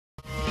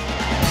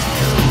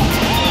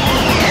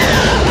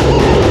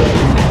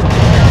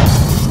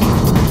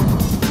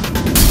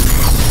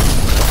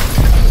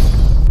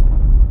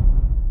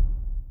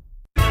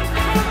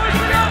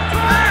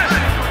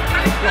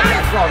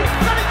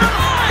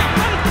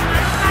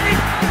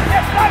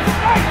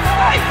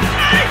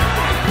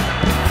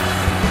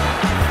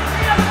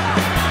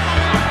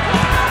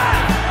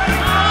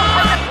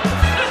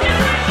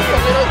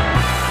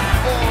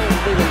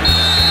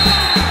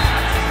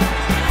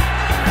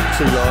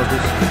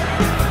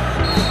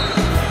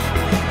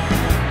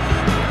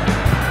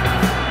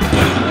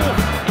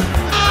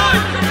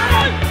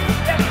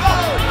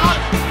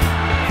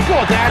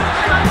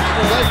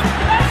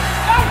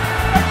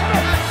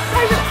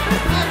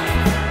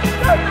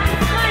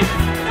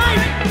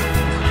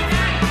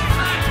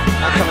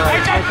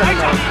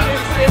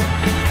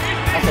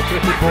That's a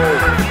tricky ball.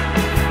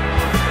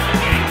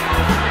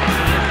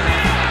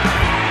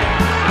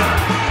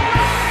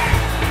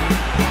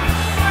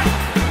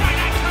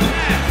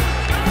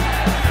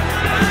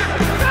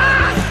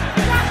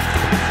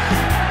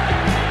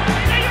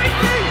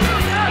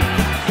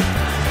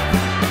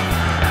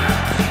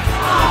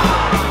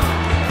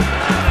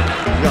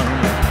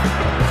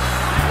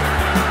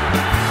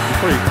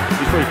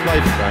 He's probably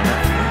played the game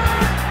actually.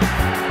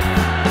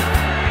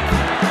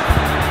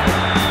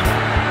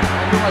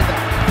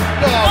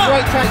 Oh,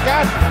 great take,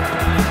 Dad.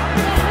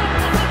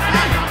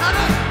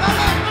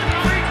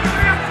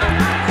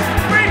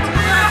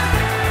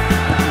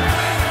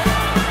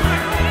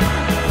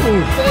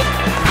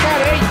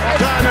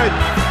 Danny.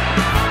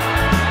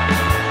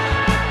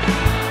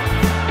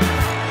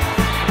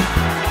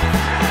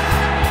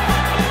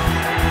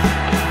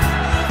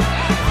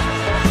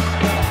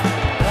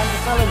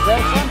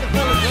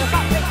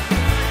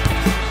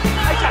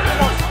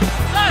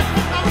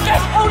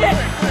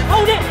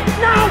 Hold it!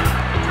 Now!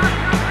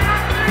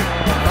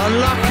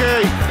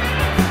 Unlucky!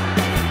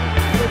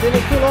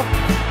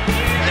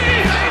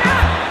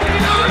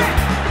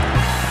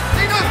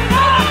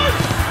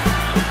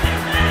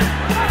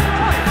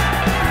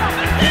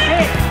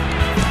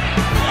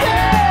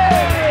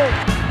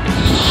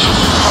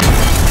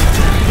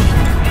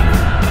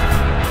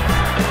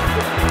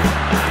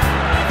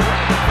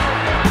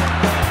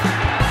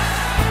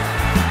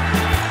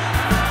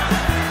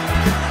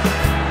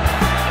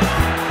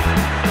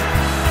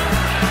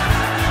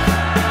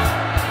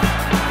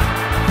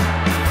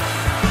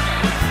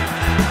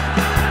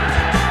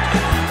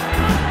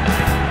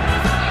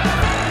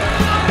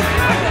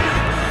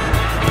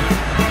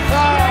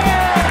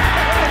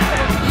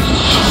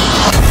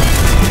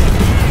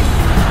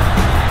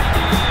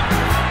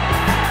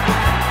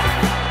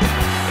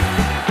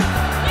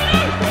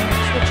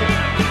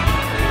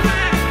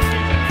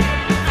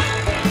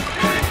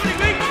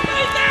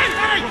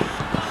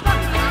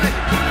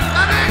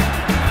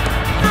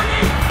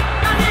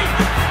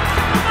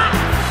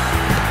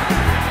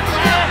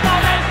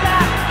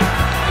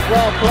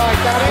 Well played,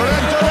 Danny.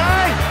 Well done,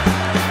 Danny.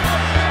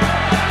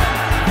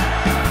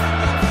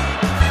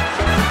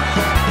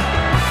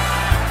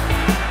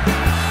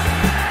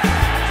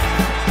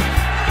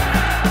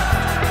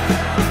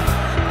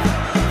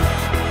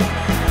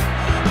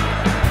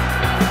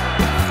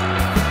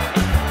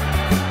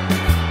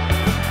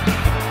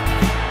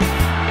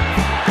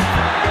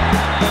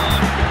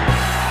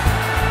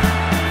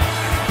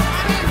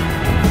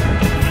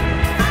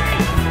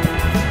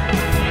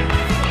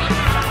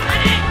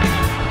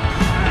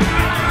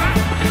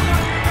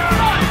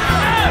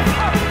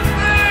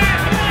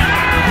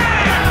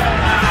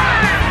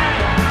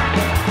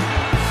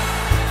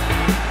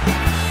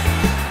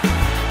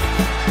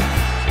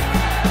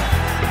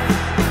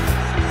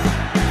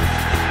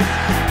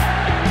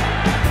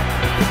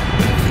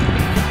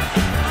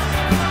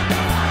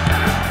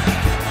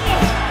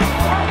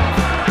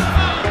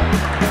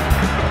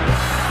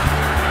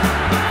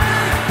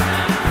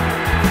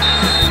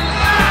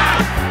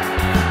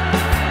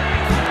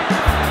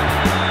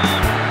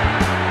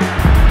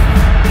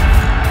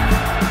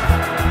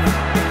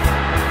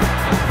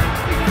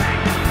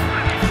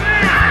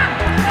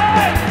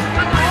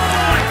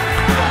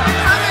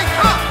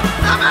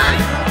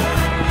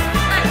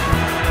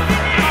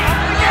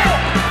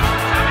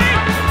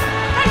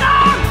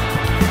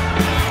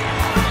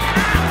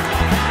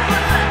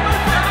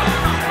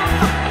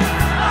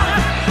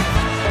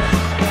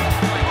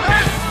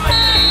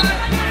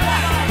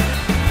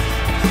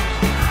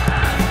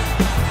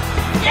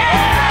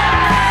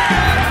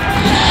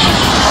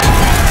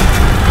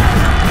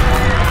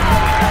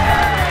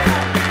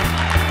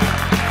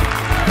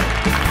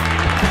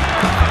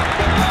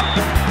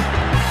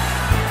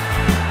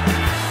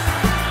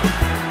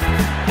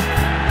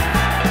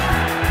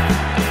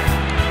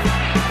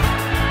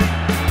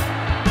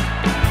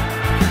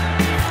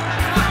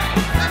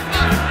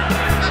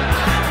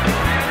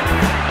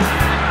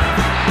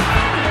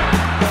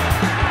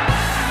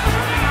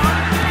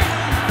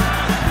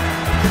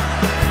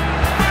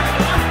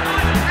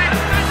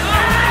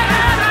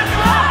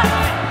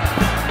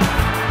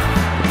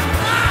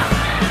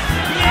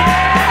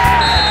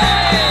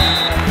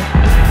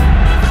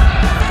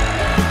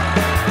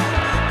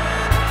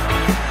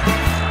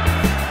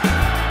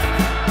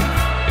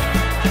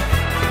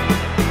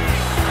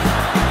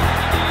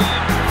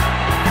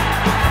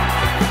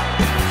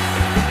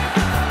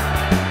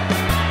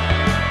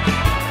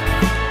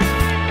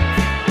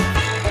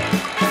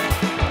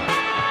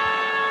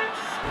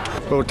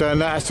 Well, Dan,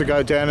 that has to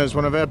go down as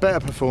one of our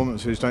better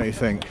performances, don't you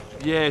think?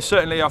 Yeah,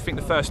 certainly. I think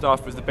the first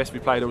half was the best we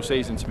played all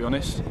season, to be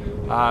honest.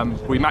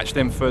 We matched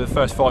them for the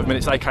first 5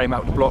 minutes. They came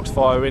out with the blocks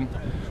firing.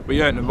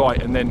 We earned them right,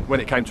 and then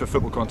when it came to a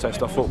football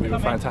contest, I thought we were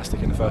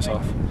fantastic in the first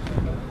half.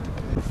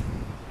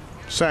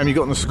 Sam, you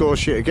got on the score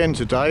sheet again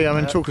today. I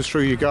mean, talk us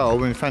through your goal.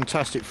 I mean,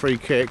 fantastic free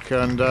kick,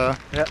 and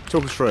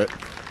talk us through it.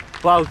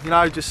 Well, you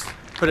know, just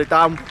put it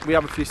down. We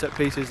have a few set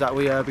pieces that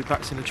we be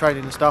practicing the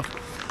training and stuff.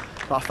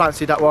 But I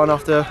fancied that one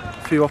after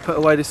a few I put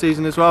away this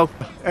season as well.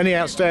 Any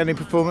outstanding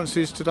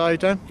performances today,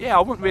 Dan? Yeah,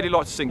 I wouldn't really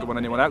like to single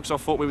anyone out because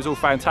I thought we was all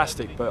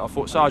fantastic, but I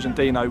thought Sarge and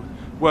Dino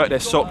worked their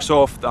socks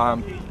off.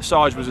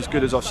 Sarge was as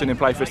good as I've seen him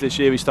play for us this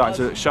year. He started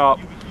to look sharp.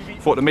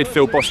 I thought the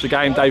midfield bossed the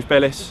game, Dave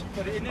Bellis.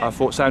 I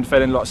thought Sam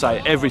Fenton, like I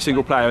say, every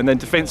single player. And then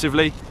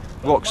defensively,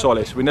 rock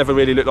solid. We never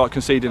really looked like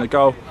conceding a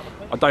goal.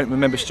 I don't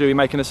remember Stewie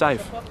making a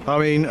save. I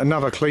mean,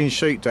 another clean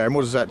sheet, Dan.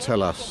 What does that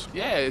tell us?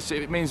 Yeah,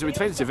 it means that we're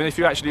defensive. And if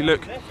you actually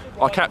look,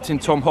 our captain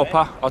Tom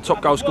Hopper, our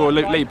top goal scorer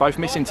Luke Lee, both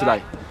missing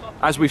today.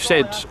 As we've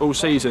said all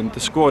season,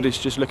 the squad is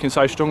just looking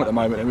so strong at the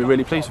moment, and we're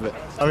really pleased with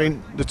it. I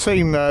mean, the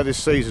team this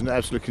season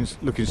is looking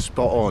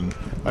spot on.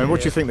 I mean,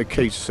 what do you think the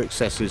key to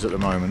success is at the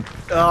moment?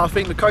 I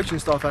think the coaching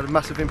staff had a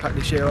massive impact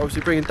this year.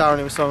 Obviously, bringing Darren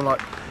in with someone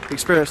like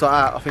experience like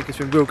that, I think it's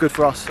been real good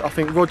for us. I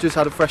think Roger's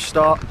had a fresh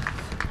start.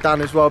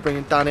 Dan as well,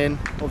 bringing Dan in,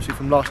 obviously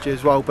from last year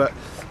as well. But I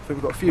think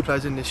we've got a few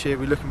players in this year.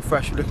 We're looking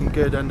fresh, we're looking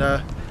good, and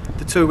the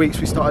 2 weeks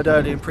we started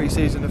early in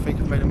pre-season, I think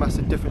have made a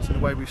massive difference in the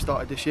way we've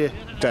started this year.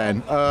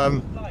 Dan,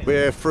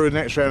 we're through the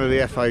next round of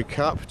the FA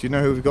Cup. Do you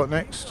know who we've got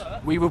next?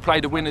 We will play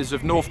the winners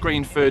of North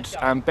Greenford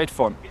and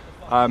Bedfont.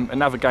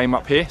 Another game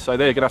up here, so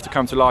they're going to have to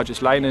come to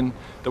Largest Lane, and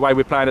the way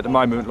we're playing at the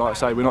moment, like I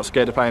say, we're not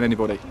scared of playing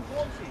anybody.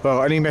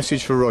 Well, any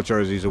message for Roger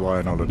as he's away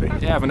on holiday?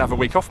 Yeah, have another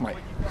week off, mate.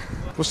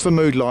 What's the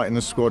mood like in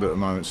the squad at the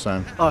moment,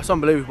 Sam? Oh, it's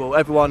unbelievable.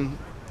 Everyone,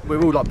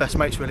 we're all like best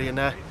mates really in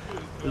there.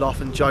 We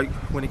laugh and joke.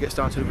 When it gets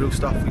down to the real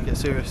stuff, we get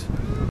serious.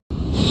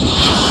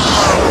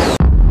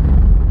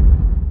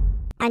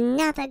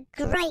 Another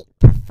great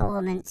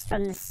performance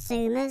from the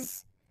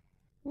Sumas.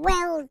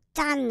 Well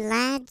done,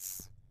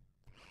 lads.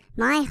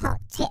 My hot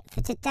tip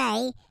for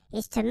today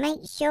is to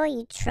make sure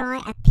you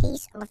try a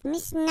piece of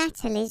Miss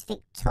Natalie's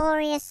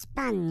Victoria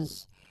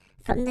Sponge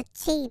from the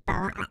tea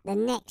bar at the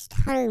next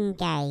home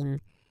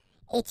game.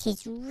 It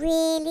is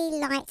really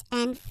light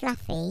and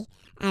fluffy,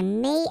 and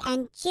me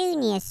and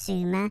Junior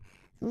Suma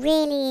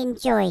really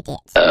enjoyed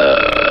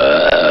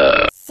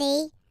it.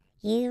 See,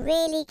 you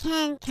really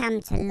can come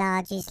to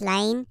Larges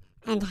Lane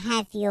and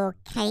have your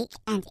cake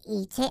and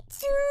eat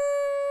it.